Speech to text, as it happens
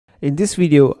In this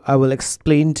video, I will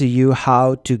explain to you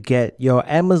how to get your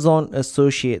Amazon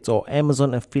Associates or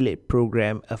Amazon Affiliate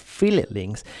Program affiliate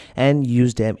links and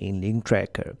use them in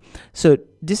LinkTrackr. So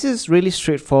this is really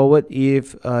straightforward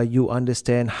if you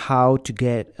understand how to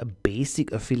get a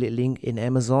basic affiliate link in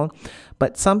Amazon.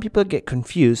 But some people get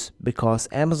confused because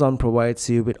Amazon provides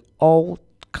you with all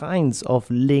kinds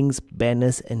of links,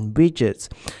 banners and widgets,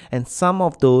 and some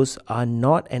of those are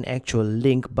not an actual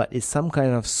link but is some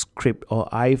kind of script or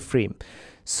iframe.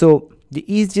 So the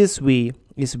easiest way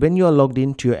is when you are logged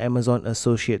into your Amazon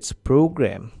Associates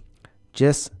program,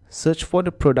 just search for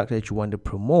the product that you want to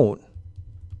promote,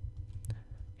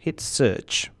 hit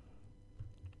search,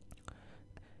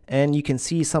 and you can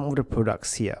see some of the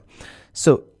products here.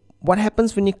 So what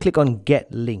happens when you click on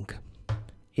get link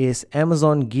is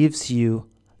Amazon gives you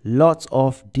lots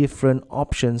of different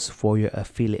options for your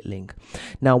affiliate link.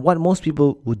 Now what most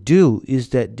people would do is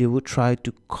that they would try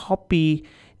to copy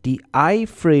the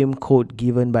iframe code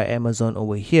given by Amazon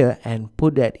over here and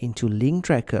put that into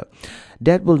LinkTrackr.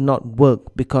 That will not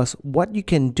work because what you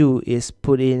can do is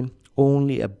put in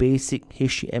only a basic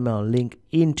HTML link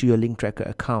into your LinkTrackr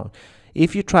account.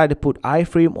 If you try to put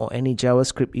iframe or any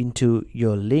JavaScript into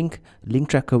your link,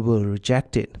 LinkTrackr will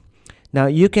reject it. Now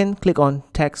you can click on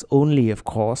text only, of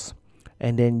course,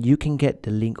 and then you can get the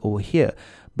link over here.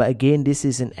 But again, this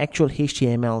is an actual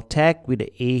HTML tag with the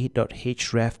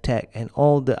a.href tag, and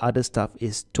all the other stuff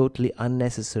is totally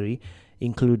unnecessary,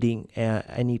 including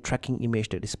any tracking image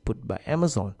that is put by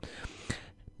Amazon.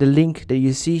 The link that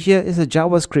you see here is a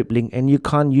JavaScript link, and you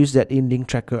can't use that in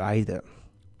LinkTrackr either.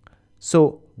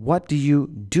 So what do you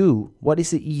do? What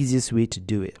is the easiest way to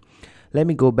do it? Let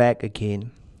me go back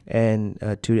again and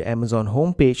to the Amazon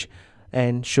homepage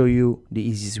and show you the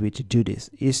easiest way to do this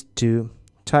is to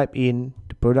type in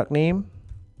the product name,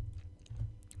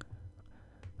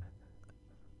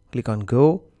 click on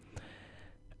go,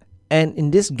 and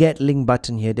in this get link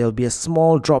button here there will be a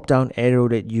small drop down arrow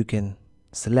that you can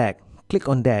select. Click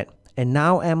on that, and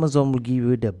now Amazon will give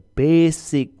you the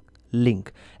basic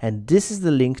link, and this is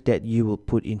the link that you will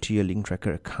put into your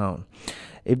LinkTrackr account.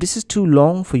 If this is too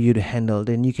long for you to handle,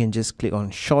 then you can just click on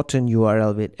shorten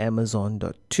URL with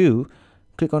Amazon.to,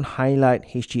 click on highlight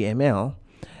HTML,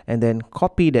 and then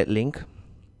copy that link.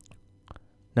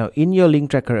 Now in your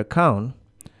LinkTrackr account,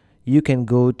 you can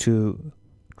go to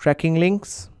tracking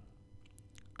links,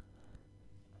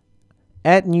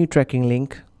 add new tracking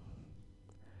link,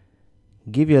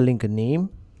 give your link a name,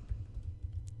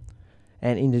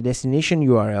 and in the destination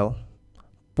URL,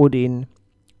 put in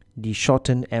the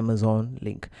shortened Amazon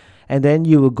link, and then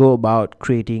you will go about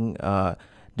creating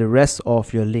the rest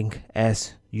of your link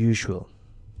as usual.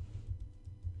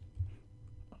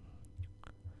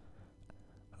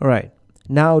 Alright,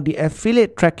 now the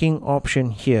affiliate tracking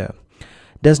option here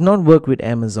does not work with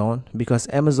Amazon because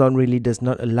Amazon really does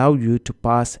not allow you to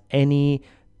pass any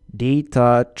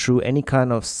data through any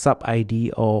kind of sub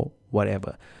ID or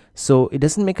whatever. So it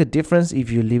doesn't make a difference if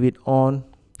you leave it on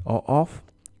or off.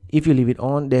 If you leave it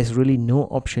on, there's really no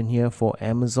option here for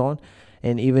Amazon,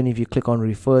 and even if you click on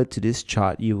refer to this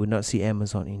chart, you will not see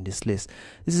Amazon in this list.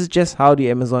 This is just how the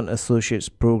Amazon Associates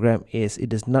program is. It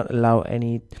does not allow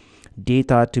any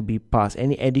data to be passed,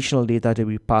 any additional data to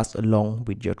be passed along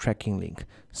with your tracking link.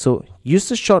 So use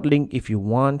the short link if you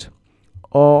want,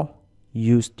 or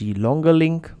use the longer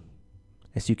link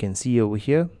as you can see over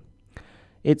here.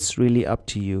 It's really up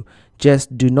to you.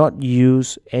 Just do not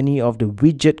use any of the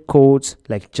widget codes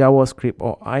like JavaScript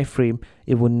or iframe.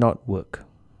 It will not work.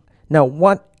 Now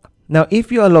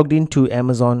if you are logged into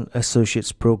Amazon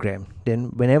Associates program, then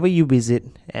whenever you visit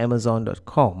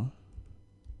Amazon.com,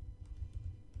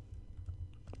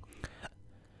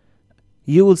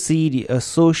 you will see the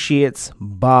Associates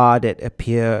bar that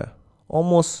appear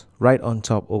almost right on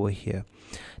top over here.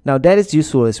 Now that is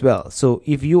useful as well. So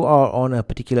if you are on a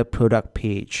particular product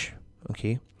page,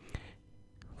 okay,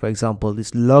 for example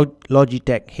this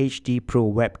Logitech HD Pro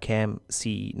webcam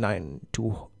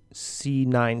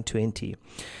C920,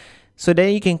 so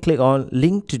then you can click on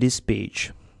link to this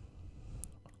page,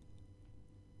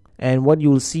 and what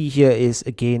you will see here is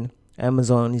again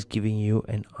Amazon is giving you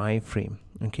an iframe.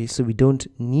 Okay, so we don't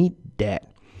need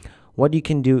that. What you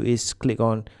can do is click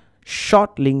on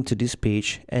short link to this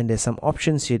page, and there's some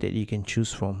options here that you can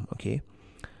choose from. Okay,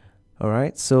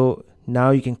 alright, so now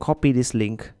you can copy this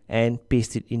link and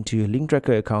paste it into your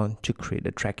LinkTrackr account to create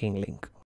a tracking link.